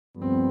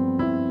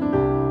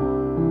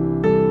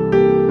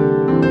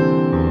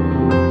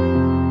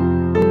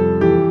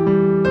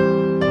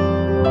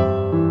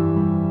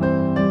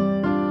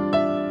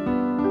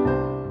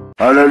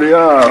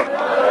할렐루야.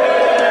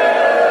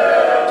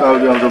 자,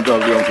 우리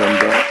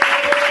감사합니다.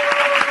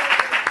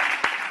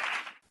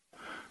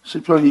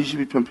 시편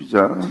 22편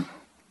피자.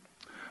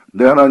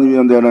 내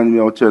하나님이여 내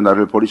하나님이여 어찌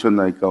나를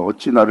버리셨나이까.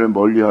 어찌 나를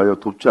멀리하여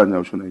돕지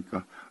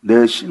아니하시나이까.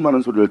 내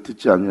실망하는 소리를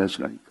듣지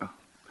아니하시나이까.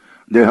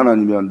 내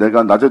하나님이여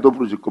내가 낮에도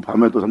부르짖고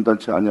밤에도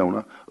잠잠치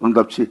아니하오나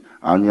응답치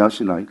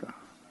아니하시나이까.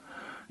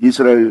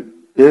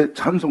 이스라엘의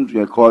찬송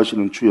중에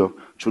거하시는 주여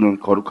주는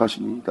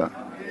거룩하시니이다.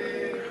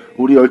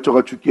 우리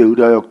열조가 주께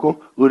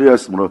의뢰하였고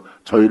의뢰하였으므로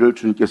저희를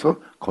주님께서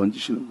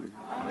건지시는 거예요.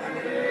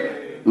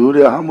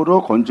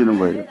 의뢰함으로 건지는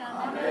거예요.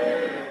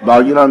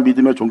 막연한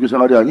믿음의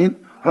종교생활이 아닌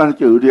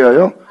하나님께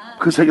의뢰하여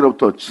그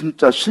세계로부터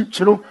진짜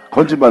실체로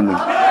건진받는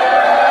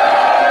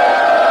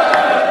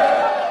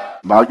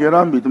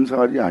막연한 믿음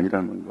생활이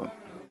아니라는 것.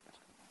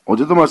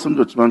 어제도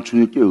말씀드렸지만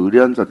주님께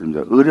의뢰한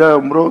자들입니다.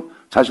 의뢰함으로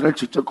자신을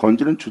직접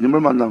건지는 주님을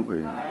만난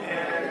거예요.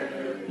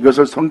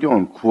 이것을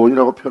성경은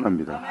구원이라고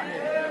표현합니다.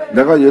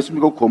 내가 예수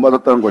믿고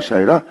구원받았다는 것이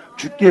아니라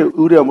주께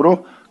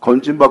의뢰함으로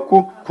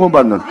건진받고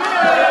구원받는.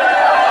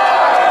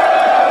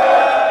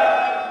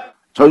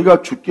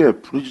 저희가 주께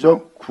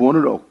부르짖어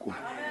구원을 얻고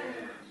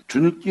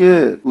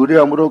주님께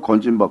의뢰함으로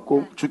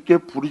건진받고 주께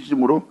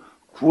부르짖음으로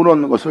구원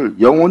얻는 것을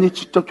영원히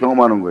직접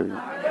경험하는 거예요.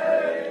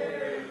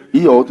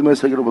 이 어둠의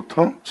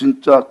세계로부터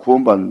진짜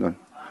구원받는,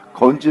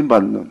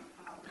 건진받는,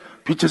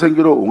 빛의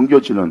생기로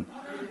옮겨지는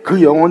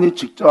그 영원히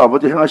직접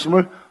아버지의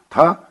행하심을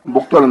다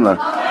목도하는 날.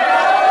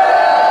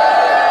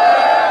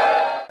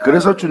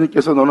 그래서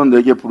주님께서 너는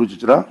내게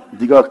부르짖으라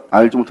네가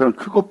알지 못하는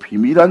크고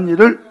비밀한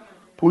일을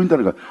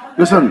보인다는 거야.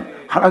 이것은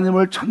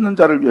하나님을 찾는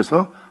자를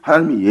위해서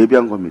하나님이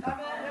예비한 겁니다.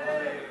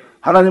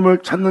 하나님을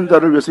찾는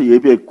자를 위해서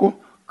예비했고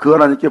그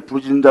하나님께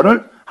부르짖는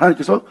자를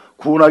하나님께서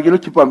구원하기를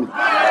기뻐합니다.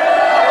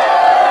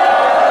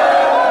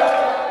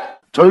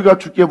 저희가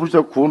주께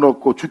부르짖어 구원을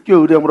얻고 주께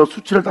의뢰함으로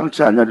수치를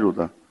당치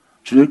아니하리로다.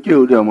 주님께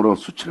의뢰함으로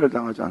수치를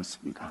당하지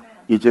않습니다.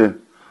 이제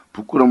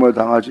부끄러움을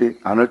당하지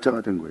않을 자가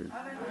된 거예요.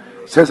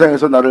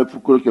 세상에서 나를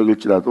부끄럽게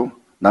여길지라도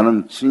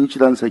나는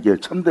진실한 세계,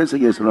 참된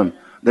세계에서는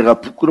내가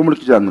부끄러움을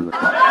느끼지 않는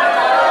거다.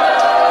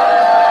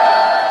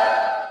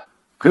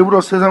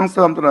 그러므로 세상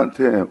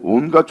사람들한테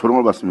온갖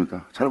조롱을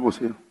받습니다. 잘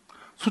보세요.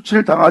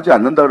 수치를 당하지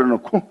않는다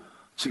그래놓고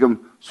지금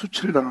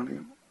수치를 당하네요.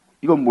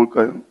 이건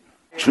뭘까요?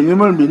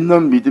 주님을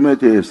믿는 믿음에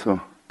대해서,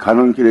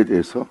 가는 길에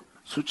대해서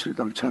수치를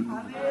당치 않는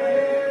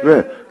거예요.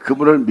 왜?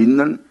 그분을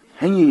믿는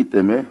행위이기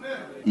때문에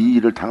이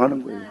일을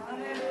당하는 거예요.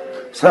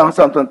 세상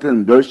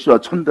사람들한테는 멸시와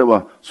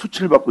천대와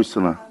수치를 받고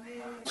있으나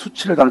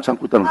수치를 당치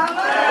않고 있다는 거예요.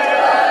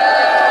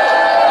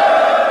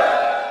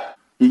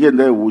 이게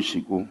내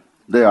옷이고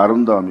내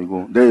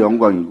아름다움이고 내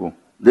영광이고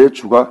내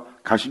주가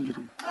가신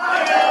길이에요.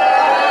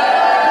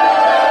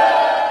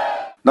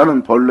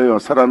 나는 벌레여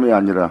사람이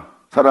아니라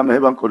사람의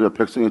해방거리와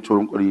백성의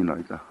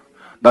조롱거리이나이다.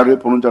 나를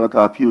보는 자가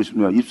다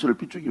비웃으며 입술을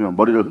삐죽이며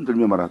머리를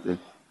흔들며 말하되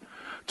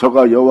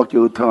저가 여호와께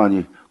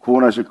의탕하니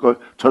구원하실 걸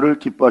저를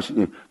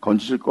기뻐하시니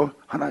건지실 걸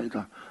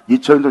하나이다.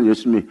 2000년 전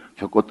예수님이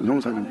겪었던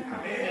형상입니다.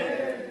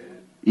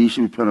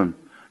 22편은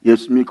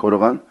예수님이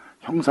걸어간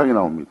형상이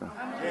나옵니다.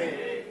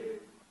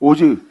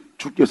 오직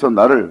주께서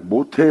나를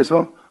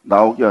모태에서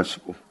나오게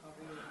하시고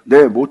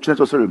내 모친의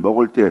젖을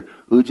먹을 때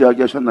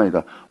의지하게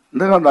하셨나이다.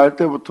 내가 날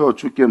때부터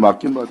주께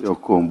맡긴 바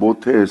되었고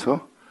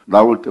모태에서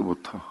나올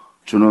때부터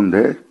주는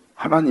내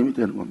하나님이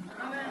되는 겁니다.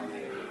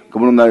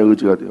 그분은 나의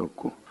의지가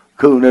되었고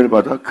그 은혜를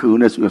받아 그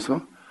은혜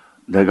속에서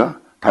내가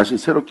다시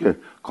새롭게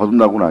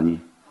거듭나고 나니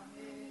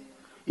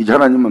이제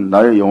하나님은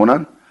나의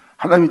영원한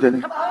하나님이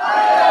되네.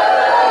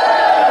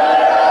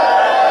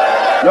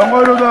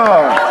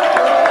 영광이로다.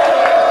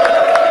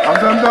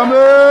 감사합니다.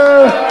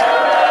 아멘.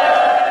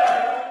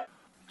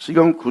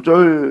 지금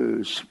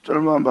 9절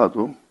 10절만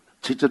봐도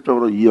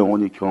직접적으로 이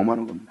영혼이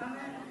경험하는 겁니다.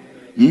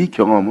 이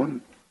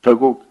경험은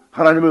결국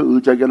하나님을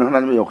의지하게 하는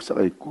하나님의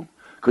역사가 있고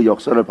그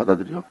역사를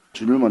받아들여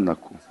주님을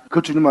만났고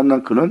그 주님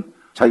만난 그는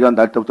자기가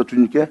날 때부터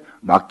주님께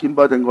맡긴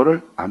바 된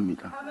것을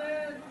압니다.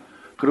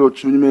 그리고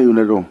주님의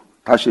은혜로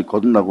다시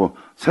거듭나고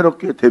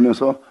새롭게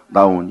되면서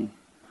나오니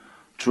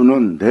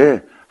주는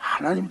내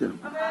하나님이 되는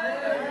거예요.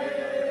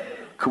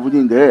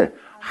 그분이 내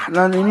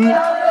하나님이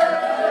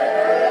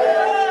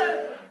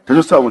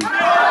되셨사오니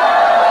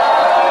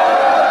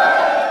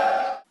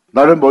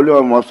나를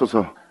멀리하면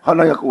맙소서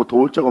하나님 갖고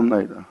도울 자가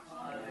없나이다.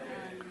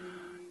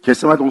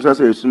 겟세마네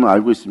동산에서 예수님은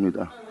알고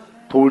있습니다.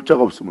 도울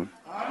자가 없음을.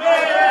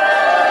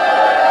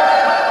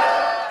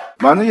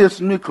 만약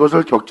예수님이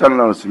그것을 겪지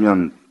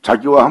않았으면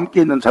자기와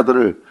함께 있는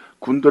자들을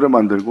군대로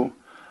만들고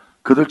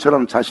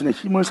그들처럼 자신의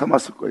힘을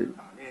삼았을 거예요.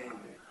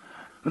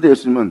 그런데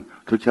예수님은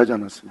그렇게 하지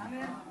않았어요.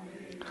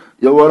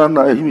 여호와는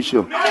나의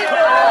힘이시오.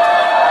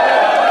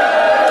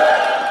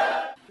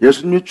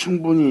 예수님이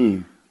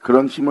충분히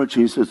그런 힘을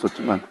지닐 수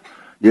있었지만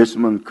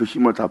예수님은 그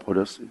힘을 다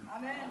버렸어요.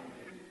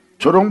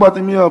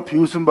 조롱받으며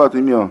비웃음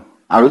받으며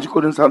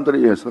아그짓거리는 사람들에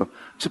의해서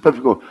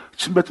짓밟히고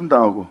침뱉음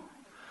당하고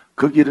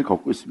그 길을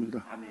걷고 있습니다.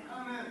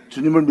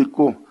 주님을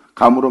믿고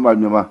감으로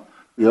말미암아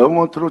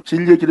영원토록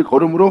진리의 길을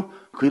걸음으로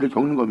그 일을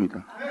겪는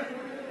겁니다.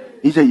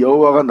 이제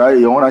여호와가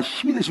나의 영원한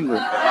힘이 되신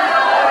거예요.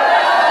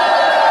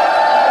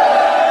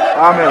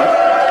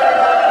 아멘.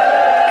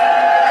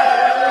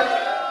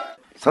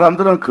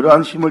 사람들은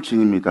그러한 힘을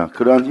지닙니다.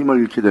 그러한 힘을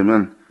잃게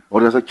되면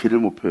어려서 길을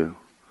못 펴요.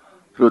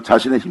 그리고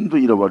자신의 힘도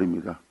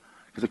잃어버립니다.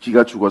 그래서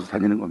기가 죽어서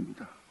다니는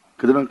겁니다.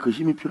 그들은 그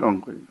힘이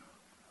필요한 거예요.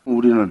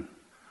 우리는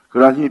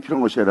그러한 힘이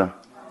필요한 것이 아니라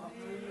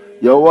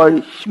여호와의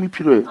힘이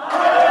필요해요.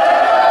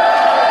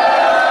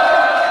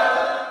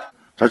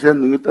 자신의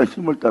능력에 따른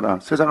힘을 따라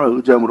세상을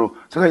의지함으로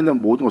세상에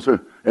있는 모든 것을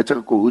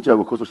애착하고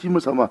의지하고 그것을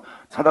힘을 삼아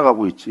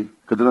살아가고 있지.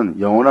 그들은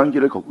영원한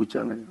길을 걷고 있지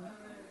않아요.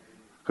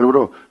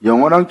 그러므로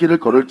영원한 길을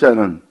걸을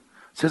자는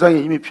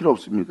세상의 힘이 필요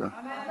없습니다.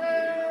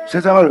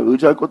 세상을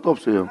의지할 것도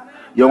없어요.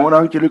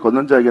 영원한 길을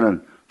걷는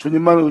자에게는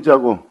주님만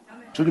의지하고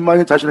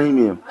주님만이 자신의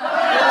힘이에요.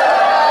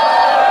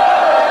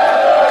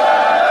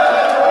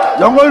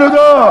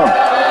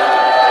 영광이로다.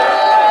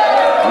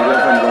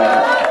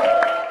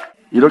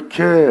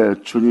 이렇게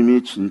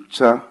주님이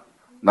진짜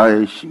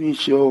나의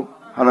힘이시오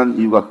하는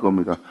이유가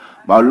그겁니다.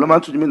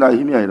 말로만 주님이 나의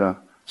힘이 아니라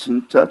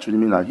진짜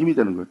주님이 나의 힘이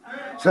되는 거예요.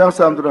 세상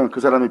사람들은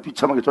그 사람이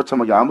비참하게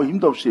처참하게 아무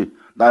힘도 없이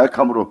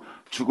나약함으로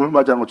죽음을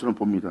맞이하는 것처럼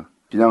봅니다.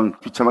 그냥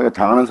비참하게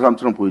당하는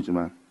사람처럼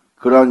보이지만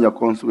그러한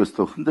여건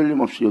속에서도 흔들림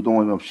없이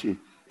요동함 없이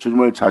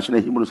주님을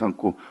자신의 힘으로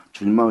삼고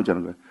주님만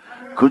의지하는 거예요.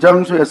 그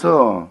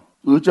장소에서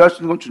의지할 수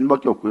있는 건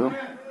주님밖에 없고요.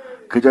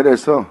 그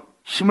자리에서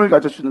힘을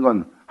가질 수 있는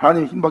건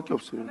하나님의 힘밖에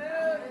없어요.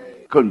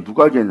 그걸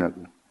누가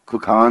알겠냐고. 그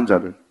강한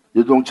자를,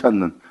 요동치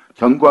않는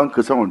견고한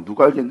그 성을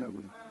누가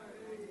알겠냐고요.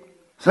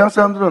 세상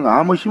사람들은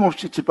아무 힘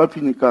없이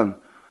짓밟히니까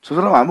저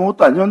사람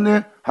아무것도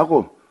아니었네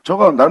하고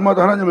저가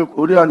날마다 하나님을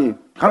의뢰하니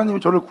하나님이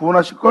저를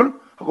구원하실걸?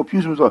 하고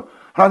비웃으면서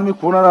하나님이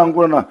구원하나 안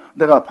구원하나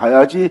내가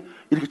봐야지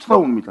이렇게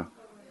쳐다봅니다.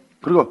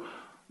 그리고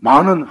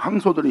많은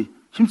항소들이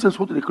힘센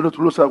소들이 그를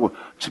둘러싸고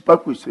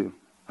짓밟고 있어요.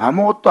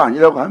 아무것도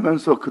아니라고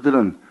하면서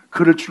그들은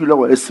그를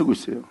죽이려고 애쓰고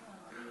있어요.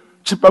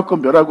 짓밟고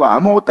멸하고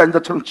아무것도 아닌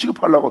자처럼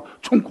취급하려고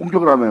총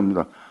공격을 하면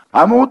합니다.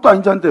 아무것도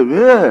아닌 자인데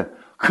왜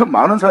그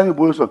많은 사람이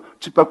모여서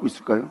짓밟고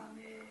있을까요?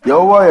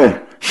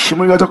 여호와의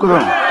힘을 가졌거든.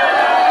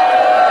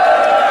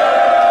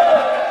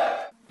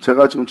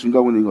 제가 지금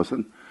증거하고 있는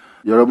것은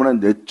여러분의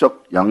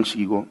내적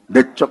양식이고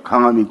내적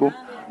강함이고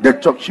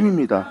내적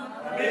힘입니다.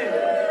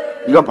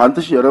 이건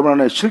반드시 여러분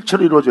안에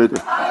실체로 이루어져야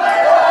돼요.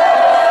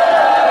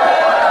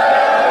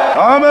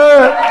 아멘.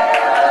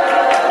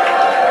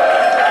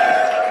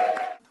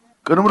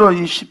 그러므로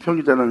이 시편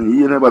기자는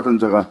이 은혜 받은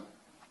자가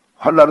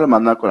환난을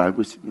만날 걸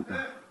알고 있습니다.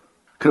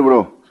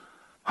 그러므로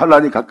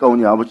환난이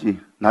가까우니 아버지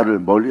나를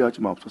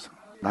멀리하지 마옵소서.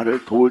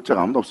 나를 도울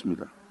자가 아무도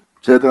없습니다.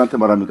 제자들한테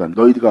말합니다.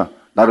 너희가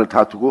나를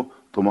다 두고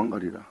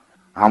도망가리라.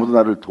 아무도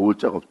나를 도울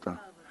자가 없다.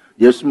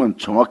 예수님은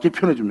정확히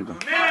표현해 줍니다.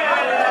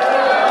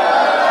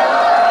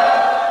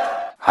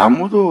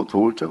 아무도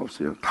도울 자가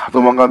없어요. 다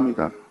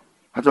도망갑니다.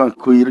 하지만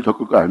그 일을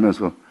겪을 걸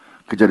알면서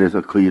그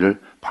자리에서 그 일을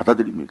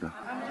받아들입니다.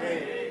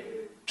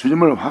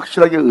 주님을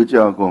확실하게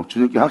의지하고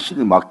주님께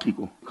확실히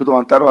맡기고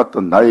그동안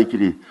따라왔던 나의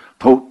길이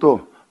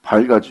더욱더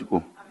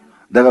밝아지고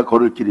내가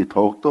걸을 길이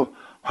더욱더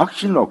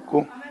확신을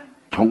얻고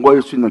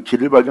견고할 수 있는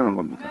길을 발견한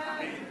겁니다.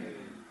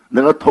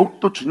 내가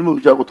더욱더 주님을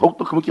의지하고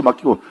더욱더 그분께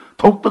맡기고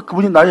더욱더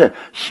그분이 나의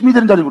힘이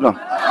되는 자리구나.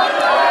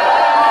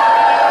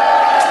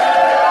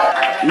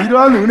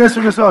 이러한 은혜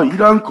속에서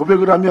이러한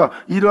고백을 하며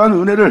이러한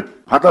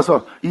은혜를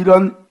받아서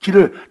이러한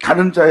길을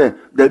가는 자의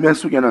내면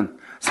속에는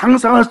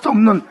상상할 수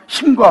없는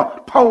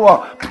힘과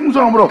파워와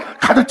풍성함으로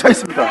가득 차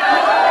있습니다.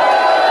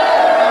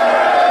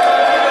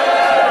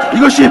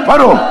 이것이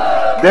바로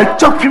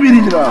내적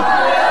비밀이니라.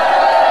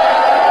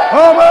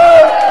 아멘.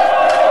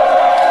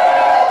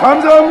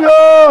 감사합니다.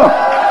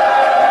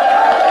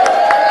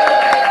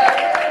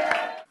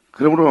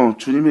 그러므로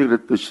주님이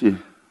그랬듯이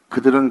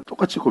그들은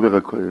똑같이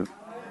고백할 거예요.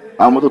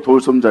 아무도 도울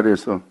수 없는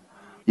자리에서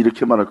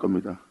이렇게 말할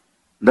겁니다.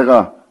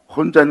 내가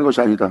혼자 있는 것이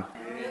아니다.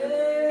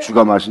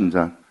 주가 마신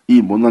잔,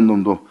 이 못난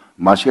놈도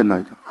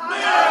마시겠나이다.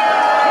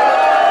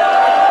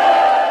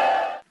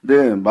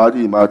 내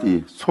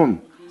마디,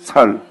 손,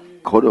 살,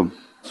 걸음,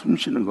 숨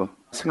쉬는 거,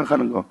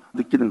 생각하는 거,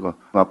 느끼는 거,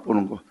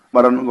 맛보는 거,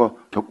 말하는 거,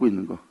 겪고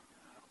있는 거.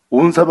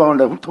 온 사방을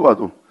내가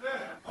훑어봐도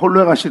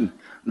홀로 행하신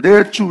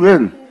내 주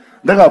왼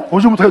내가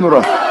보지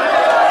못하노라.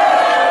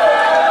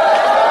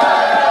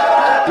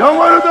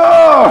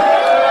 영원하다.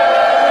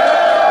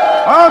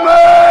 아멘.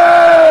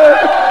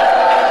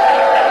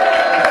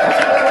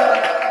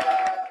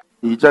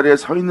 이 자리에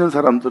서 있는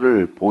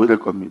사람들을 보게 될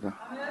겁니다.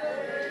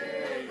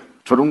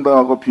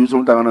 조롱당하고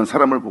비웃음을 당하는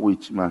사람을 보고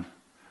있지만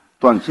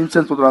또한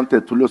힘센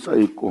소들한테 둘러싸여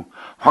있고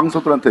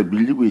황소들한테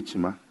밀리고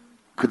있지만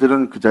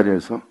그들은 그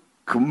자리에서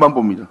그분만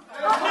봅니다.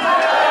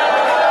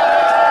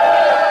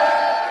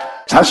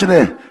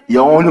 자신의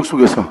영혼력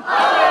속에서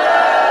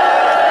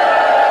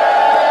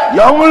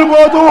영을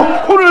보아도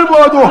혼을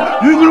보아도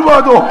육을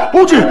보아도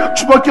오직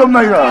주밖에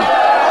없나이다.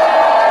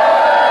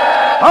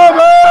 아멘.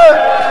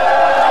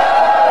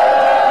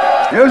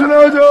 예수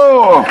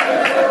나가죠.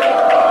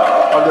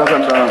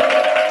 감사합니다.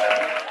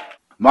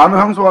 많은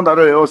항소가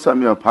나를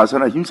에워싸며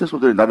바사나 힘센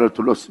소들이 나를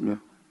둘렀으며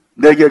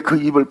내게 그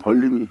입을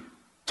벌림이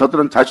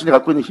저들은 자신이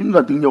갖고 있는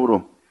힘과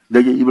능력으로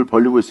내게 입을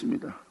벌리고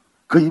있습니다.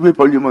 그 입을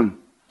벌림은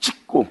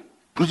찢고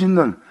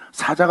부짓는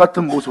사자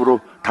같은 모습으로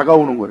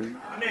다가오는 거예요.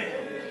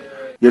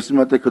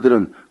 예수님한테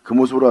그들은 그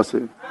모습으로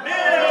왔어요.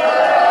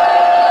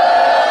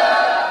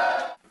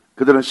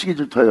 그들은 시기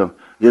질투하여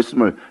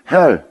예수님을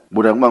해할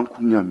모략만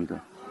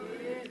궁리합니다.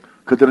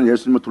 그들은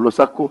예수님을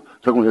둘러쌌고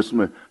결국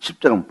예수님을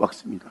십자가 못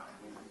박습니다.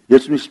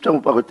 예수님이 십자가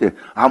못 박을 때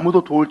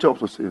아무도 도울 자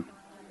없었어요.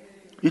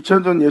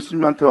 2000년 전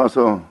예수님한테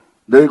와서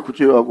내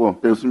구제하고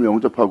예수님을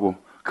영접하고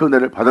그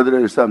은혜를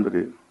받아들여야 할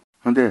사람들이에요.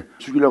 그런데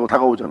죽이려고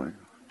다가오잖아요.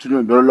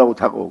 주님을 멸하려고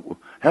다가오고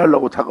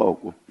해하려고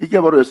다가오고,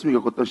 이게 바로 예수님이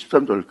겪었던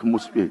 13절 그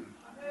모습이에요.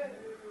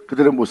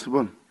 그들의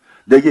모습은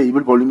내게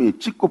입을 벌림이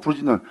찢고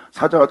부러지는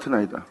사자 같은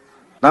아이다.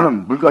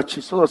 나는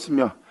물같이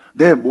쏟았으며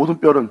내 모든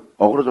뼈는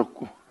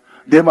어그러졌고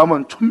내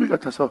마음은 촛밀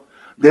같아서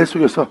내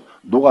속에서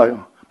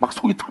녹아요. 막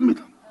속이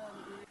탑니다.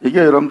 이게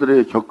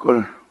여러분들이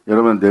겪을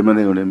여러분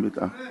내면의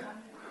은혜입니다.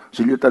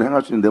 진리를 따라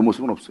행할 수 있는 내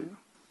모습은 없어요.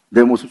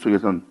 내 모습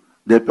속에선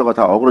내 뼈가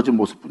다 어그러진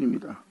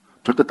모습뿐입니다.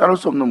 절대 따를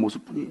수 없는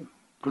모습뿐이에요.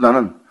 그리고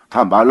나는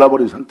다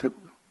말라버린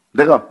상태고요.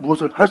 내가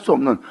무엇을 할 수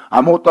없는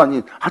아무것도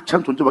아닌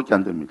하찮은 존재밖에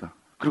안 됩니다.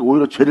 그리고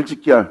오히려 죄를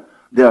짓게 할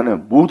내 안에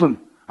모든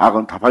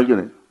악은 다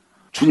발견해요.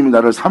 주님이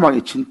나를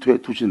사망의 진토에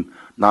두신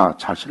나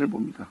자신을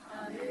봅니다.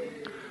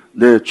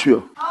 네,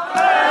 주여.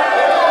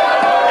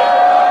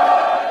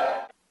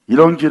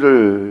 이런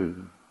길을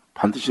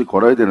반드시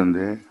걸어야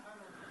되는데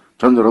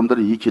전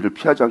여러분들이 이 길을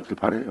피하지 않길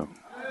바라요.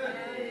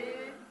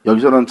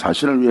 여기서는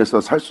자신을 위해서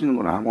살 수 있는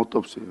건 아무것도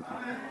없어요.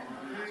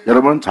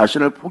 여러분은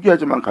자신을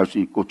포기하지만 갈 수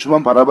있고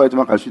주만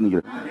바라봐야지만 갈 수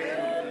있는 길이에요.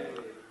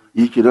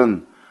 이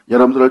길은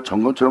여러분들을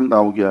정금처럼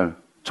나오게 할,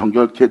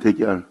 정결케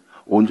되게 할,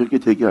 온전케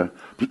되게 할,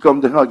 빛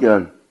가운데 행하게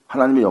할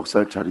하나님의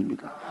역사할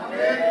자리입니다.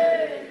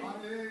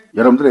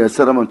 여러분들의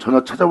옛사람은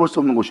전혀 찾아볼 수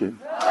없는 곳이에요.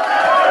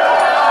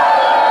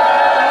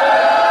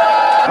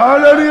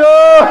 할렐루야!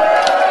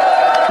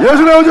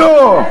 예수 나오죠!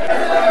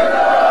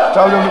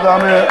 자, 우리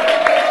다음에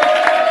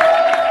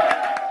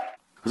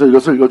그래서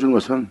이것을 읽어주는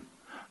것은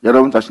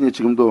여러분 자신이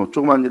지금도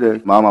조그만 일에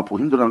마음 아프고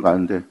힘들어하는 거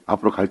아는데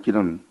앞으로 갈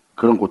길은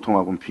그런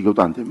고통하고는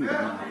비교도 안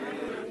됩니다.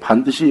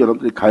 반드시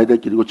여러분들이 가야 될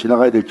길이고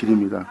지나가야 될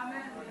길입니다.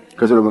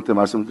 그래서 여러분한테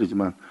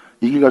말씀드리지만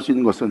이 길 갈 수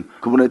있는 것은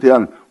그분에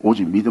대한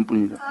오직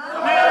믿음뿐입니다.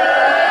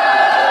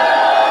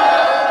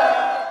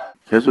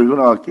 계속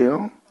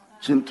읽어나갈게요.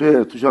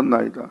 진토에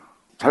두셨나이다.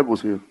 잘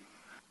보세요.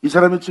 이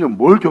사람이 지금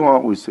뭘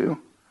경험하고 있어요?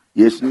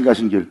 예수님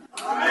가신 길.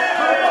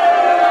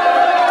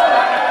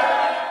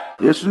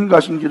 예수님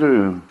가신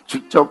길을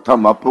직접 다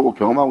맛보고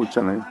경험하고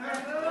있잖아요.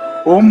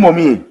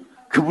 온몸이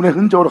그분의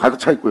흔적으로 가득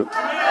차 있고요.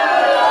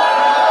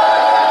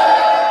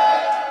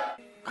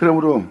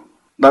 그러므로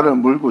나를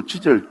물고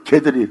찢을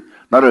개들이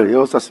나를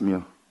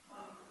에워쌌으며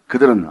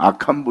그들은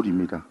악한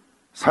무리입니다.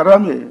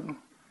 사람이에요.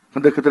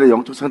 근데 그들의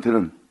영적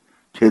상태는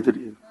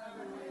개들이에요.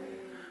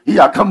 이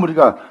악한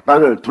무리가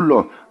나를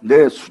둘러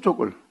내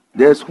수족을,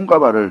 내 손과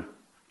발을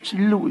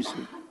찌르고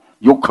있어요.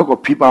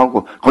 욕하고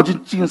비방하고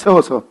거짓증인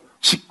세워서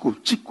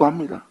짓고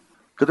합니다.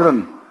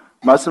 그들은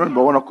말씀을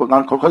먹어놓고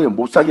난 거룩하게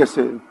못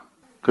살겠어요.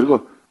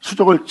 그리고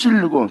수족을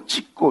찌르고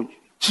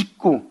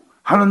짓고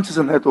하는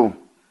짓을 해도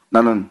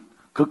나는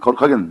그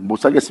거룩하게는 못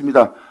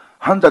살겠습니다.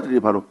 하는 자들이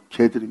바로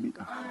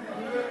개들입니다.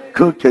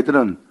 그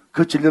개들은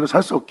그 진리로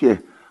살 수 없기에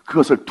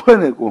그것을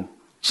토해내고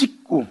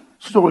찢고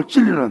수족을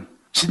찔리는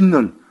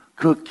짓는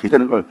그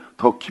개되는 걸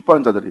더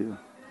기뻐하는 자들이에요.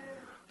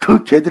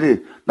 그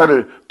개들이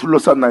나를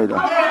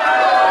둘러쌌나이다.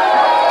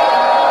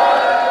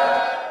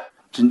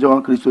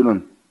 진정한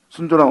그리스도는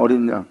순전한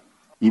어린 양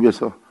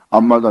입에서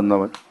아무 말도 안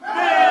나와요.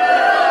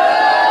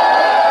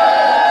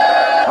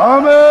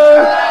 아멘.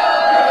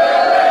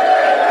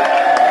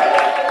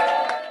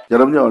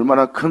 여러분이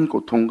얼마나 큰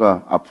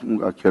고통과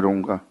아픔과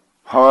괴로움과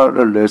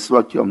화를 낼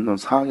수밖에 없는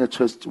상황에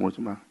처했을지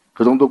모르지만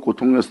그 정도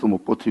고통에서도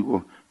못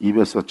버티고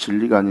입에서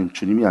진리가 아닌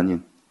주님이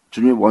아닌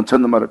주님이 원치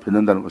않는 말을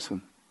뱉는다는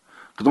것은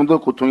그 정도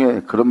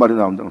고통에 그런 말이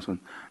나온다는 것은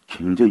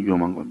굉장히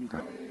위험한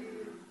겁니다.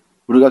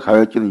 우리가 가야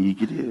할 길은 이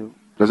길이에요.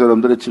 그래서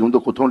여러분들이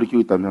지금도 고통을 느끼고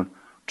있다면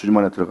주님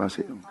안에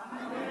들어가세요.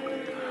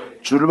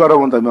 주를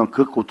바라본다면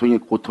그 고통이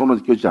고통으로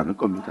느껴지지 않을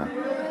겁니다.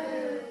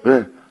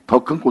 왜?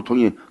 더 큰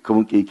고통이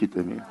그분께 있기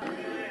때문에.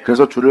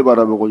 그래서 주를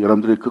바라보고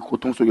여러분들이 그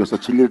고통 속에서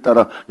진리를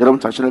따라 여러분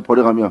자신을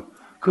버려가며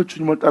그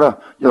주님을 따라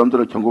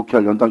여러분들을 경고케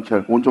할, 연단케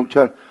할, 온전케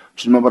할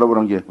주님만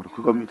바라보는 게 바로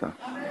그겁니다.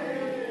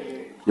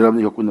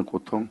 여러분이 겪고 있는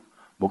고통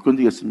못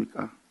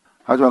견디겠습니까?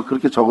 하지만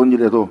그렇게 적은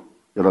일에도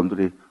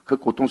여러분들이 그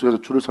고통 속에서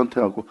주를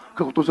선택하고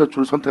그 고통 속에서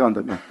주를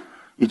선택한다면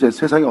이제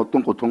세상의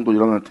어떤 고통도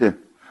여러분한테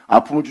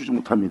아픔을 주지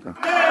못합니다.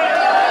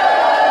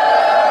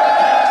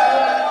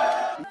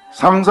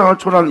 상상을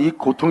초월한 이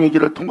고통의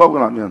길을 통과하고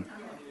나면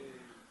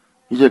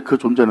이제 그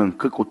존재는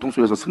그 고통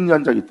속에서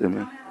승리한 자이기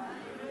때문에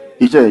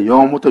이제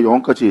영원부터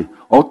영원까지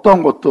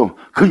어떤 것도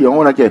그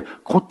영혼에게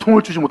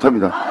고통을 주지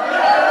못합니다.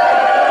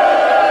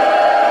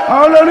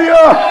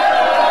 할렐루야!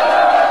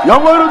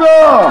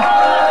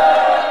 영원이로다!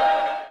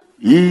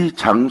 이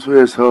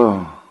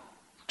장소에서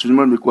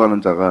주님을 믿고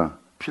가는 자가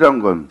필요한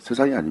건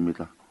세상이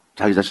아닙니다.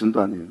 자기 자신도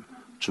아니에요.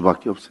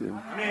 주밖에 없어요.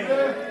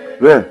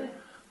 왜?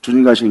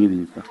 주님 가신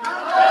길이니까.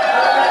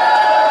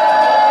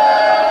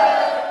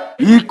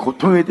 이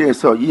고통에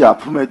대해서, 이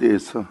아픔에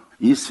대해서,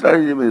 이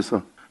쓰라림에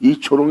대해서, 이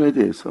조롱에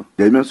대해서,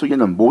 내면 속에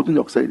있는 모든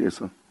역사에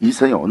대해서 이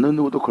세상에 어느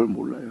누구도 그걸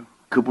몰라요.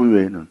 그분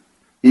외에는.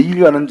 이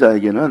길 가는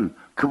자에게는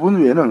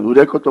그분 외에는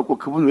의뢰할 것도 없고,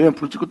 그분 외에는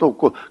부르칠 것도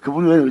없고,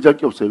 그분 외에는 의지할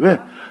게 없어요. 왜?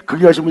 그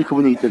길 하신 분이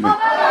그분이기 때문에.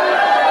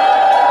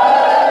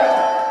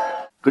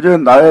 그저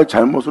나의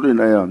잘못으로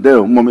인하여 내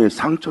온몸이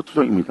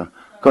상처투성입니다.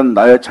 그건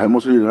나의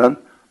잘못으로 인한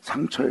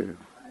상처예요.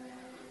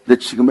 근데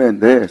지금의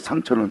내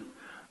상처는,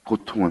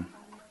 고통은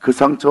그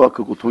상처와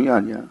그 고통이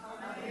아니야.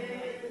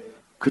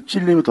 그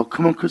찔림이 더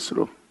크면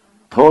클수록,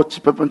 더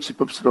짚어본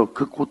짚을수록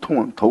그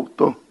고통은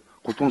더욱더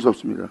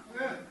고통스럽습니다.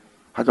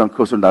 하지만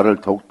그것을 나를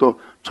더욱더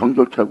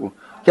정결케 하고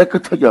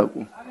깨끗하게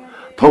하고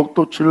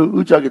더욱더 주를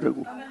의지하게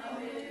되고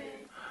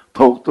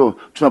더욱더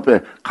주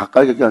앞에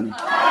가까이 가게 하니,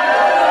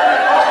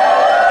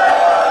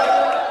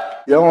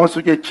 영혼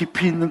속에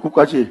깊이 있는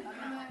곳까지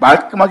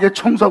말끔하게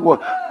청소하고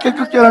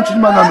깨끗게 하는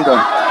주님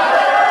만납니다.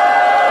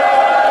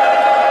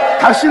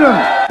 다시는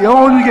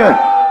영혼 중에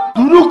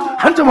누룩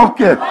한 점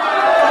없게.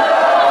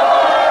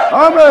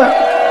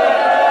 아멘.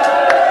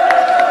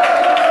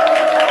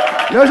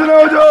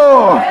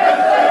 여신하죠.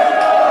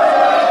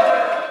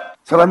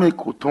 사람이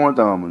고통을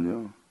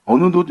당하면요,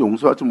 어느 누구도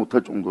용서하지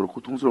못할 정도로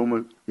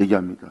고통스러움을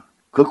얘기합니다.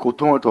 그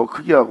고통을 더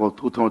크게 하고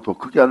그 고통을 더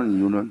크게 하는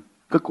이유는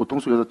그 고통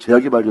속에서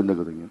제약이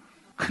발견되거든요.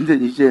 근데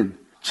이젠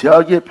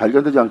제약이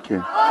발견되지 않게,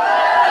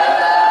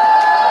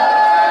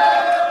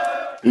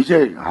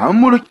 이제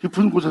아무리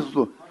깊은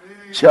곳에서도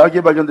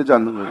제약이 발견되지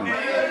않는 거예요.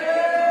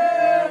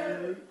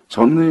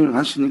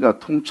 전능하시니가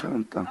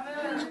통치하는 땅,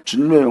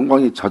 주님의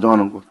영광이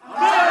자정하는 곳.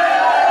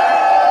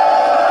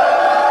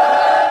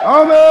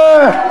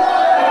 아멘.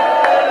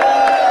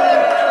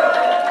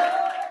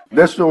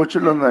 내 수족을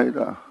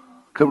찔렀나이다.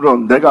 그러므로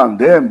내가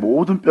내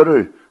모든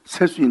뼈를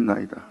셀 수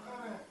있나이다.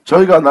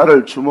 저희가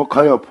나를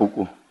주목하여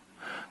보고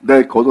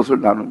내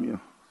겉옷을 나누며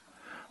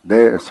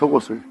내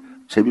속옷을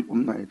제비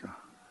뽑나이다.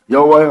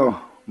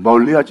 여호와여,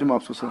 멀리하지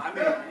마옵소서.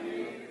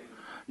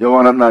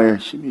 여호와는 나의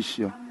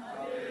힘이시여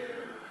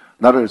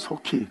나를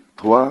속히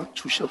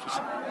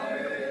도와주시옵소서.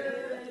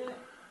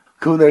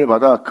 그 은혜를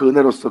받아 그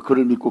은혜로서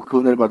그를 믿고 그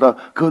은혜를 받아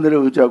그 은혜를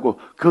의지하고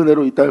그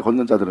은혜로 이 땅을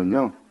걷는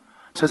자들은요,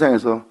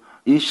 세상에서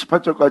이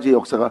 18절까지의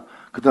역사가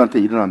그들한테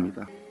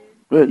일어납니다.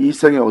 왜? 이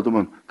세상의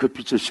어둠은 그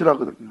빛을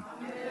싫어하거든요.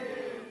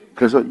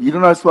 그래서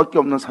일어날 수밖에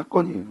없는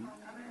사건이에요.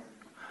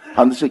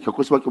 반드시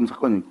겪을 수밖에 없는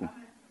사건이고,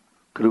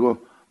 그리고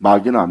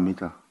마귀는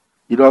압니다.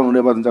 이러한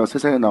은혜 받은 자가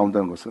세상에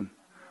나온다는 것은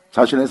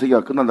자신의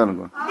세계가 끝난다는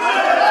것.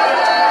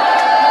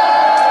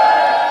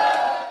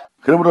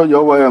 그러므로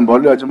여호와여,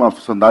 멀리하지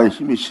마옵소서. 나의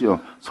힘이시여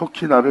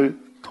속히 나를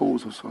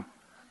도우소서.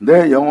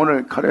 내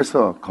영혼을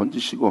칼에서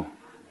건지시고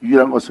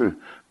유일한 것을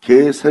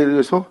개의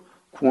세력에서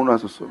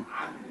구원하소서.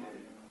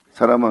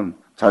 사람은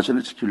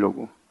자신을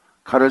지키려고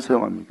칼을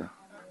사용합니다.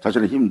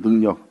 자신의 힘,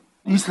 능력.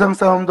 이 세상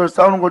사람들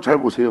싸우는 걸 잘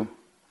보세요.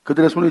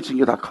 그들의 손에 쥔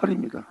게 다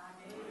칼입니다.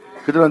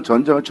 그들은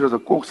전쟁을 치러서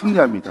꼭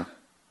승리합니다.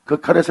 그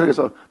칼의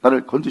세력에서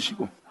나를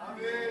건지시고,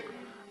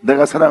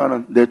 내가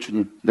사랑하는 내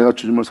주님, 내가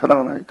주님을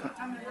사랑하나이까.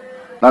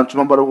 난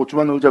주만 바라고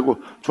주만 의지하고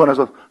주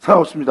안에서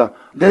살아왔습니다.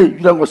 내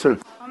유일한 것을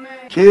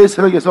개의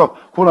세력에서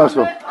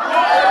구원하소서.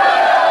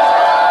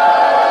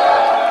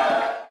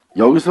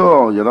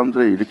 여기서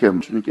여러분들이 이렇게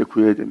주님께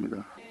구해야 됩니다.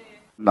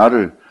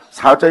 나를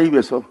사자의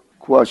입에서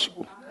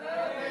구하시고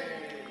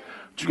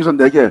주께서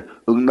내게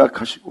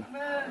응낙하시고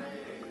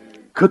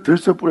그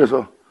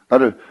들쇠불에서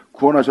나를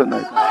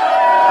구원하셨나이다.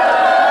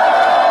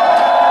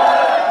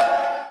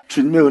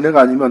 주님의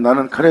은혜가 아니면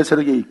나는 칼의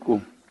세력에 있고,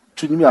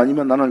 주님이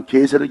아니면 나는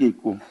개의 세력에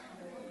있고,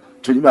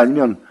 주님이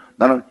아니면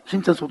나는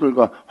힘센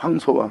소들과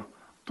황소와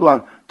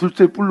또한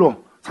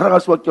들쇠불로 살아갈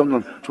수밖에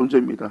없는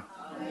존재입니다.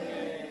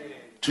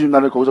 주님,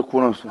 나를 거기서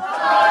구원하소서.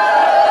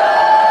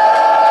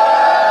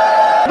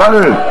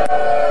 나를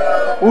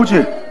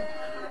오직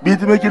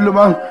믿음의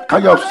길로만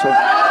가게 하옵소서.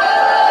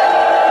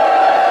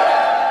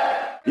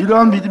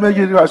 이러한 믿음의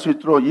길을 갈 수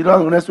있도록,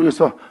 이러한 은혜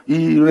속에서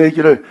이 은혜의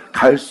길을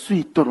갈 수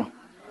있도록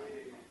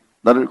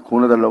나를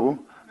구원해달라고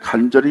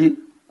간절히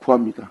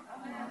구합니다.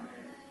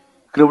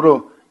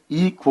 그러므로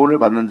이 구원을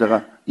받는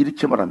자가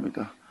이렇게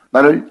말합니다.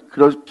 나를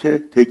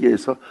그렇게 되게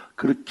해서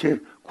그렇게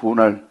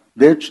구원할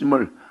내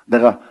주님을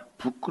내가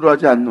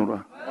부끄러워하지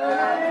않노라.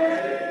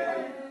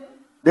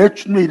 내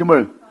주님의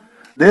이름을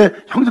내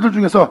형제들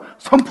중에서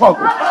선포하고,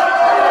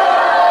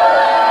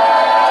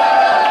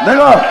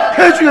 내가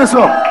회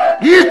중에서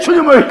이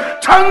주님을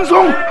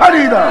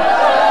찬송하리이다.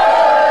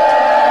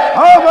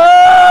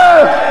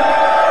 아멘.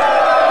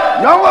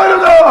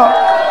 영원하다.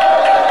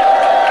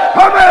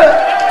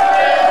 아멘.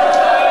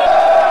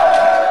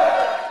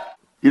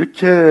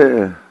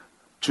 이렇게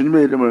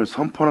주님의 이름을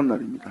선포하는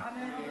날입니다.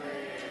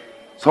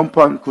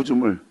 선포한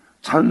구주를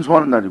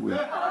찬송하는 날이고요.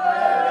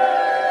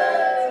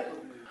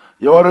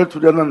 여호와를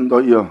두려는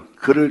너희여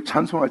그를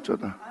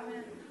찬송할지어다.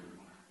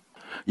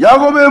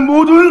 야곱의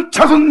모든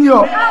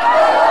자손이여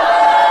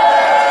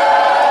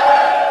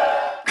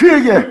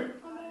그에게,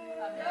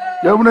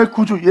 여러분의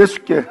구주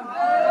예수께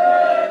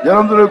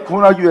여러분들을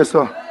구원하기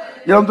위해서,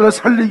 여러분들을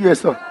살리기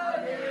위해서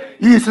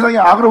이 세상의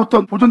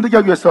악으로부터 보존되게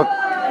하기 위해서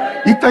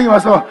이 땅에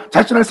와서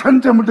자신을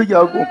산재물 되게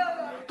하고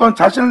또한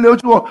자신을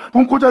내어주고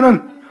품고자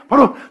하는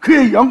바로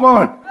그의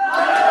영광을,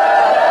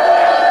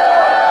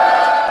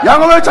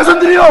 야곱의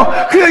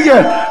자손들이여 그에게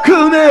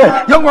그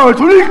은혜의 영광을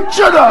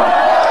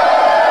돌릴지어다.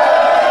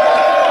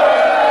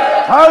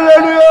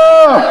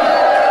 할렐루야.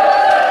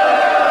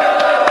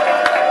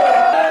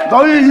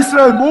 너희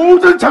이스라엘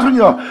모든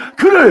자손이여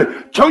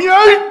그를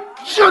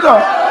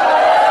경외할지어다.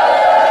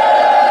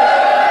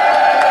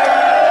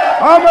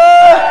 아멘.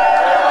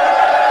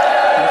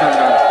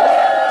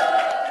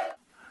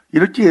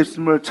 이렇게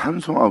예수님을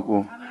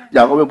찬송하고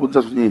야곱의 모든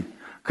자손이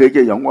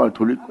그에게 영광을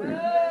돌릴 거예요.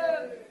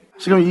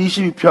 지금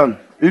 22편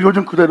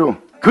읽어준 그대로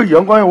그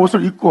영광의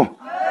옷을 입고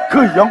그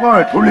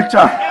영광을 돌릴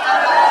자,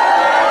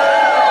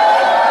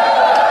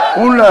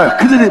 오늘날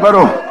그들이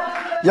바로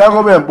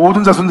야곱의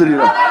모든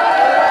자손들이라.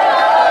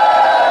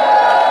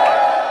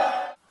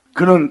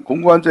 그는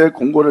공고한 자의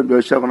공고를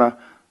멸시하거나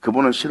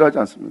그분은 싫어하지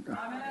않습니다.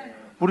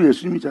 우리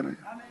예수님이잖아요.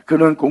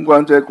 그는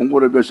공고한 자의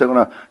공고를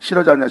멸시하거나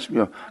싫어하지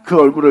않냐시며 그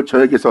얼굴을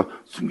저에게서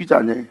숨기지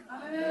않냐요.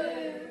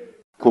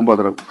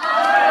 구원받으라고,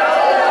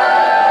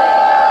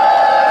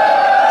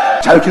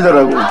 잘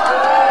기다라고,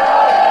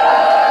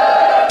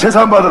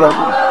 재산 받으라고,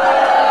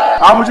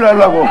 아버지를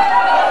하려고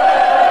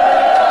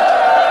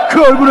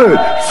그 얼굴을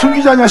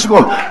숨기지 않냐시고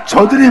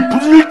저들이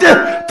부르짖을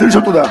때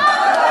들으셨도다.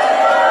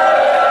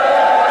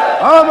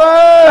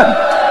 아멘.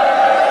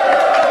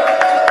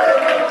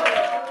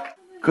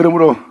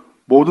 그러므로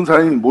모든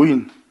사람이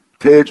모인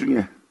대회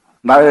중에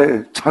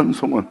나의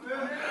찬송은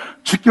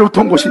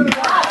주께로부터 온 것이니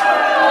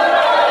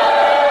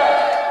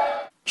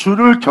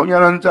주를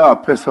경외하는 자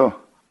앞에서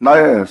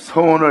나의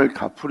서원을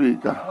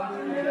갚으리이다.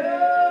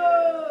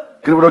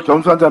 그러므로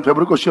겸손한 자는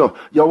배부를 것이요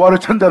여호와를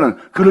찬 자는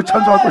그를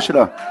찬송할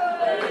것이라.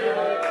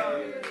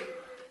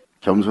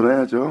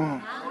 겸손해야죠.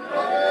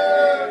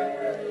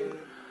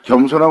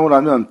 겸손하고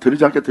나면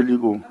들리지 않게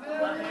들리고,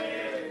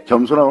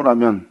 겸손하고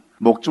나면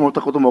먹지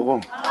못하고도 먹어.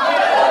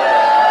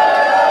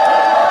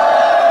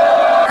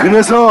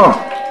 그래서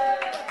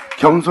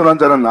겸손한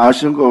자는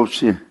아쉬운 것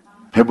없이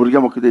배부르게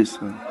먹게 돼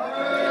있어요.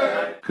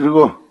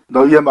 그리고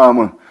너희의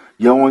마음은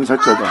영원히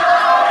살지어다.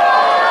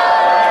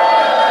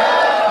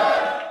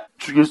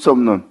 죽일 수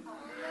없는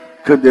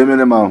그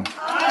내면의 마음,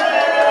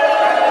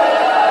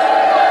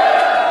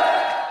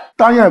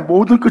 땅의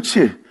모든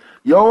끝이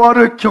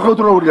여호와를 기억하고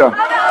돌아오리라.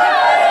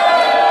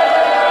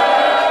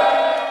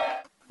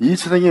 이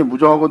세상이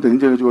무정하고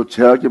냉정해지고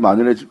제약이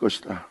만연해질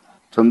것이다.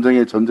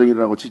 전쟁에 전쟁이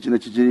일어나고 지진에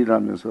지진이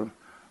일어나면서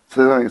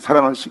세상에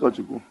사랑은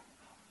식어지고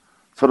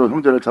서로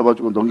형제를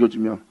잡아주고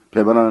넘겨주며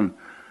배반하는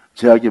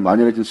제약이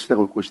만연해진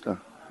시대가 올 것이다.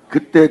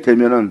 그때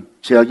되면은,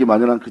 제약이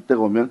만연한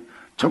그때가 오면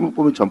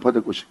천국복음이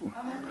전파될 것이고,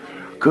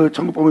 그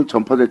천국복음이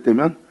전파될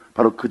때면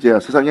바로 그제야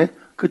세상에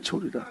끝이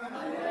오리라.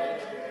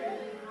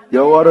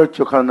 여호와를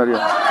기억하는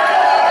날이야.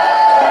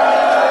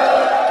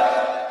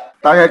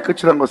 땅의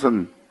끝이란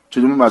것은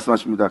주님은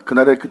말씀하십니다.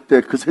 그날에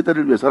그때 그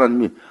세대를 위해서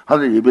하나님이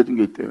하늘에 예배해둔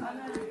게 있대요.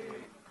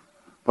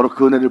 바로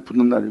그 은혜를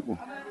붓는 날이고,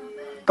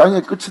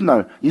 땅의 끝인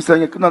날, 이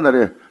세상의 끝난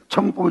날에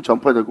천국복음이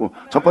전파되고,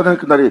 전파되는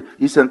그날이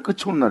이 세상 끝이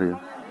오는 날이에요.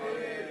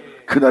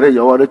 그날에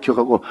여호와를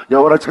기억하고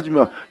여호와를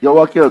찾으며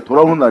여호와께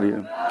돌아오는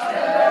날이에요.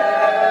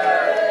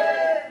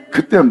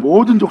 그때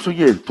모든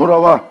족속이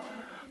돌아와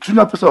주님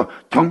앞에서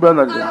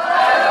경배하는 날이에요.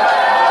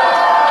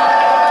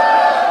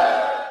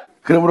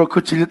 그러므로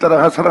그 진리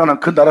따라 살아가는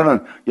그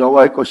나라는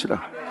여호와의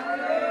것이라.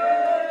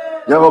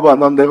 야곱아,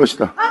 넌 내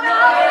것이다.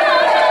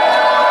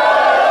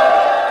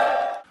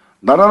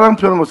 나라라는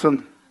표현은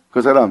것은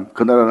그 사람,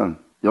 그 나라는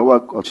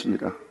여호와의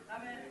것이니라.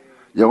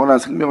 영원한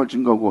생명을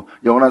증거하고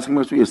영원한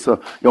생명 속에 있어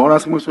영원한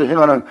생명 속에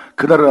행하는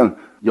그 나라는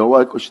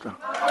여호와의 것이다.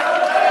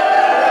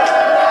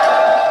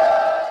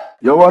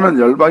 여호와는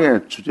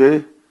열방의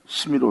주제의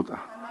심이로다.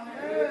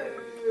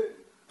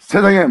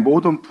 세상의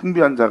모든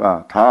풍비한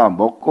자가 다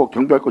먹고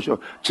경배할 것이요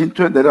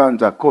진토에 내려앉은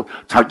자, 곧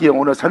자기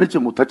영혼을 살리지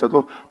못할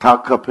자도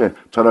다 그 앞에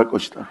절할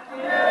것이다.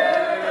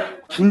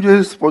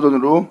 킹제임스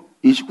버전으로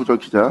 29절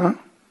기자.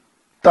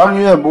 땅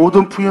위에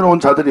모든 풍요로운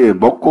자들이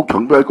먹고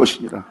경배할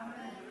것이니라.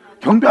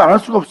 경배 안 할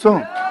수가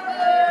없어.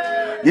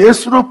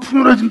 예수로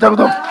풍요로워진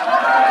자거든.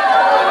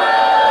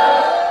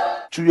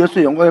 주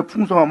예수의 영광의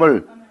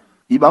풍성함을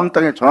이방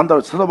땅에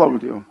전한다고 서서바울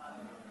돼요.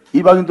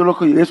 이방인들로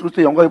그 예수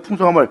그리스도의 영광의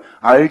풍성함을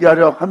알게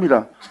하려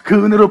함이라.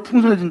 그 은혜로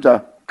풍성해진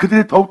자,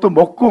 그들이 더욱더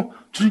먹고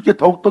주님께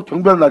더욱더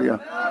경배하는 날이야.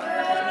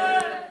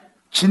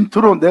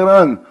 진토로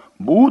내려가는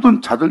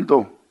모든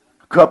자들도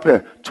그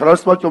앞에 절할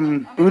수밖에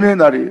없는 은혜의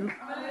날이에요.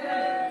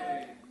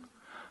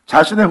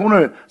 자신의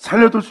혼을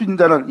살려둘 수 있는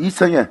자는 이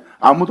세상에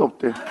아무도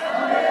없대.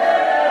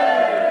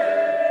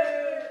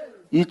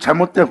 이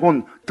잘못된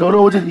혼,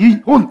 더러워진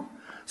이 혼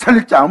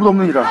살릴 자 아무도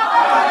없느니라.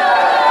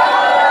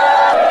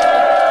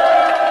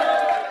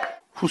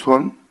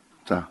 후손,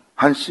 자,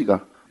 한 씨가,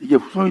 이게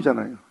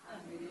후손이잖아요.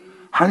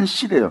 한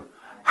씨래요.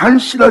 한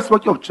씨를 할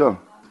수밖에 없죠.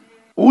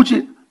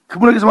 오직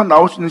그분에게서만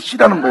나올 수 있는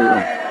씨라는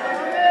거예요.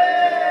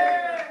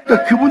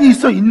 그러니까 그분이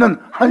있는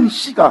한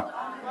씨가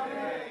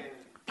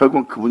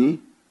결국은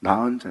그분이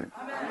낳은 자예요.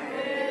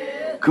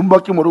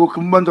 그분밖에 모르고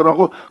그분만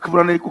전하고 그분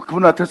안에 있고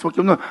그분 나타날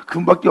수밖에 없는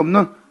그분밖에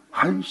없는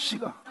한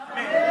씨가.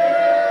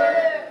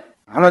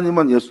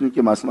 하나님은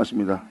예수님께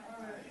말씀하십니다.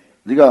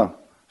 네가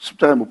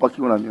십자가에 못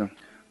박히고 나면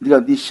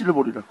네가 네 씨를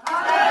보리라.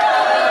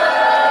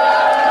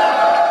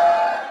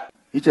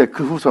 이제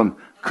그 후손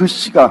그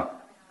씨가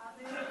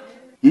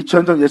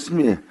 2000년 전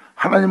예수님이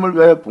하나님을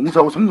위하여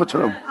봉사하고 선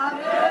것처럼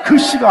그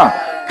씨가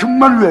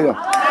그분만을 위하여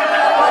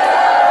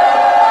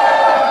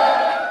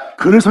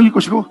그를 섬길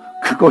것이고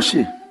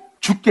그것이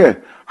주께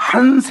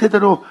한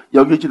세대로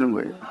여겨지는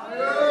거예요.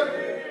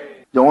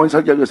 영원히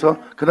살기 위해서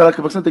그 나라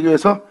그 백성 되기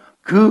위해서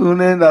그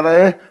은혜의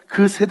나라의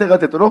그 세대가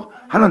되도록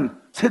하는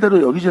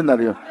세대로 여기지는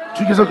날이에요.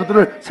 주께서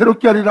그들을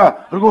새롭게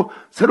하리라. 그리고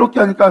새롭게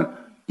하니까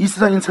이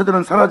세상인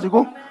세대는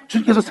사라지고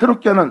주께서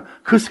새롭게 하는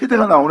그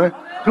세대가 나오네.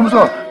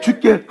 그러면서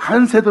주께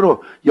한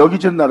세대로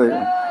여기지는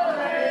날이에요.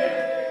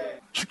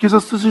 주께서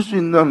쓰실 수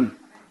있는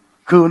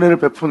그 은혜를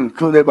베푼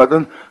그 은혜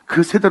받은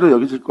그 세대로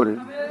여겨질 거래요.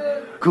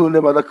 그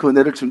은혜마다 그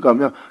은혜를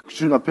증거하며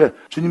주님 앞에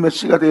주님의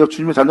씨가 되어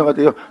주님의 자녀가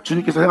되어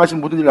주님께서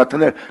행하신 모든 일을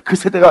나타낼 그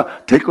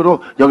세대가 될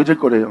거로 여겨질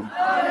거래요.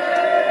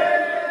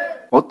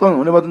 어떤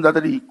은혜 받은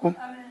자들이 있고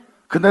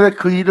그날에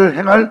그 일을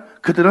행할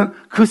그들은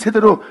그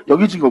세대로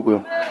여겨진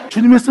거고요.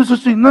 주님이 쓰실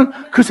수 있는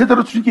그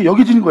세대로 주님께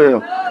여겨진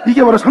거예요.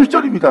 이게 바로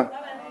 30절입니다.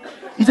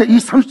 이제 이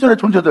 30절의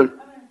존재들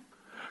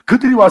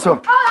그들이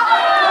와서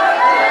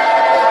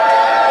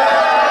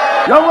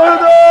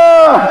영원하다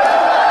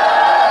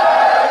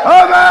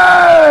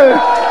아멘.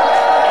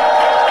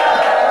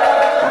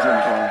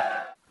 감사합니다.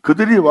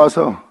 그들이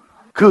와서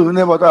그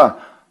은혜보다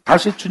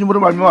다시 주님으로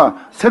말미암아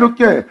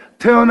새롭게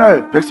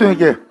태어날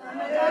백성에게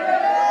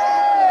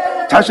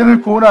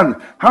자신을 구원한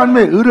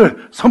하나님의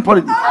의를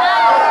선포하니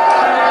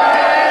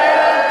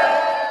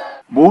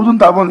모든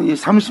답은 이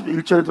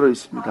 31절에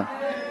들어있습니다.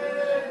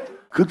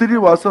 그들이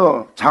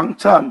와서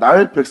장차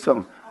날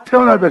백성,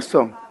 태어날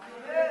백성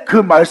그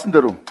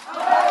말씀대로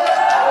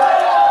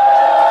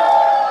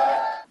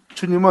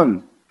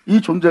주님은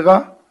이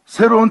존재가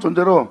새로운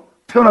존재로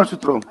태어날 수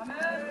있도록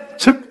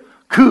즉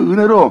그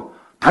은혜로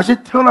다시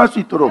태어날 수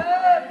있도록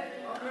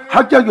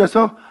하게 하기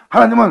위해서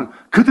하나님은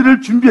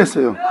그들을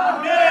준비했어요.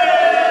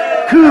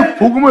 그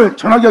복음을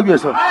전하게 하기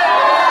위해서.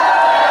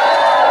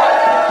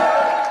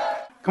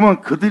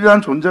 그러면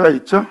그들이란 존재가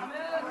있죠.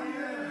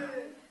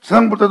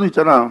 세상 볼 때도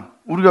있잖아.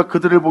 우리가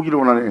그들을 보기를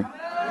원하네.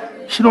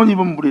 흰옷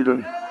입은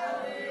무리를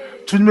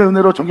주님의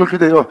은혜로 정결케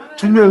되어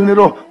주님의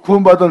은혜로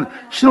구원받은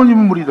흰옷 입은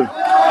무리들.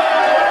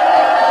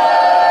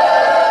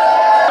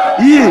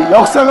 이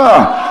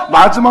역사가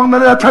마지막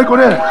날에 나타날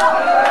거네.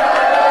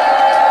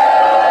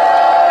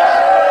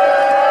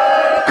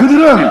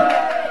 그들은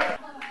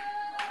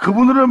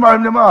그분으로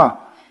말미암아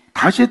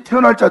다시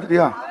태어날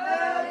자들이야.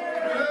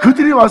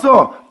 그들이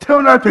와서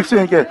태어날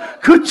백성에게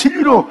그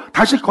진리로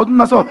다시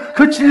거듭나서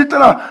그 진리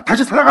따라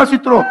다시 살아갈 수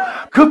있도록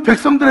그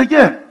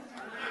백성들에게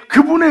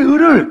그분의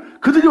의를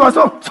그들이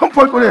와서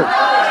선포할 거래.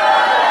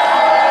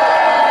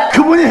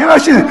 그분이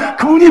행하신,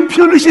 그분이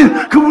피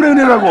흘리신 그분의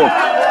은혜라고.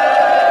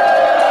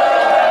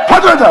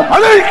 받아자,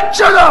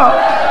 받아자.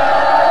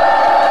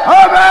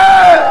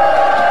 아멘.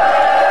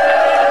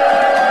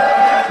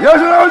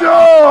 예수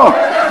나오죠.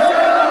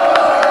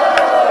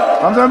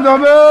 감사합니다.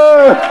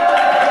 아멘.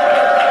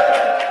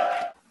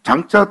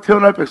 장차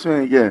태어날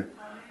백성에게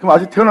그럼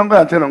아직 태어난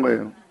거야 안 태어난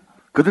거예요?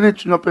 그들이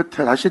주님 앞에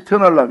다시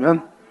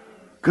태어나려면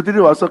그들이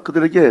와서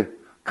그들에게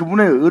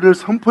그분의 의를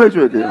선포해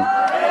줘야 돼요.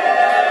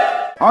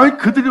 아니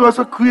그들이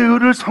와서 그의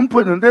의를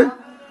선포했는데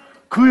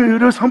그의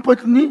의를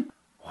선포했더니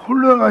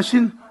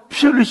홀령하신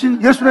피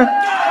흘리신 예수네.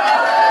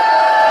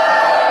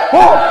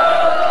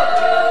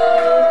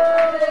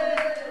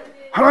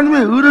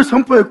 하나님의 의를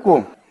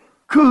선포했고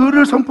그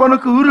의를 선포하는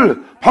그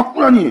의를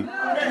바꾸라니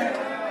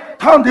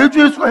다 내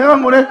주 예수가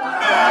행한 거네.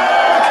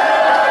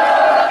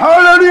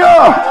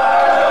 할렐루야.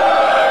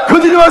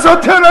 그들이 와서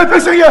태어날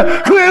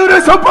백성에게 그의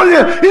의를 선포하니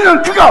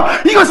이는 그가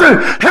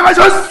이것을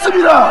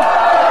행하셨습니다.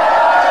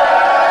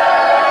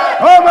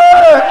 아멘.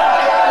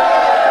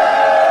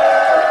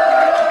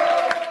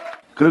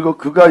 그리고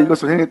그가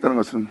이것을 행했다는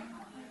것은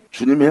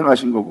주님이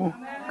행하신 거고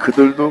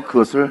그들도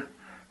그것을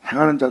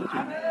행하는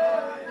자들이에요.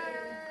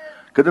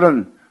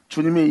 그들은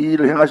주님이 이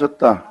일을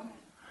행하셨다.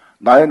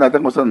 나의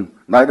나된 것은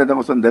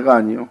내가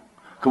아니요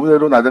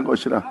그분으로 나된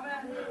것이라.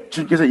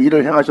 주님께서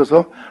일을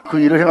행하셔서 그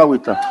일을 행하고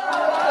있다.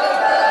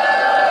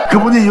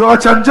 그분이 이와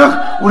같이 한즉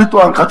우리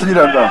또한 같은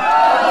일을 한다.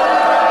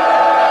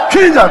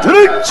 귀인 자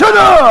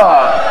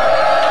들으셔라.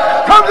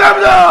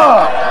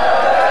 감사합니다.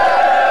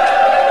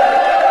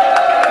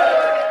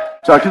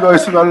 자,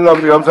 기도하겠습니다. 하나님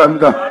아버지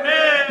감사합니다.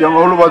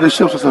 영광을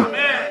받으시옵소서.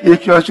 이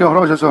귀한 시간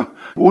허락하셔서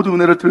모든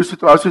은혜를 들을 수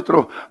있도록 알 수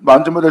있도록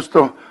만져받을 수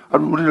있도록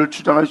우리를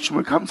주장하여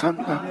주심을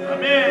감사합니다.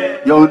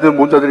 영혼된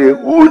모자들이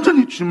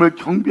온전히 주님을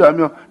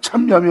경배하며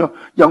찬미하며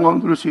영광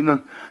누릴 수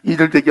있는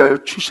이들 되게 하여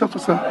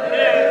주시옵소서.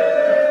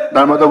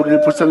 날마다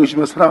우리를 불쌍히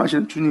여기시며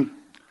사랑하시는 주님,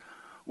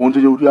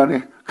 온전히 우리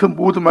안에 그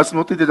모든 말씀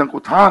헛되이 되지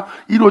않고 다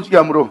이루어지게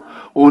함으로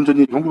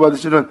온전히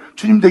경배받으시는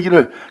주님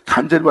되기를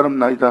간절히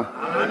바랍니다.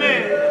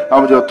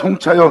 아버지와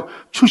통치하여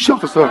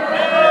주시옵소서.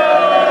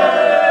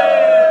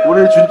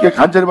 우리 주님께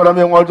간절히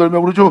바라며 영광을 돌며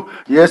우리 주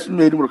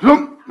예수님의 이름으로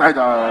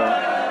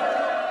기도나이다.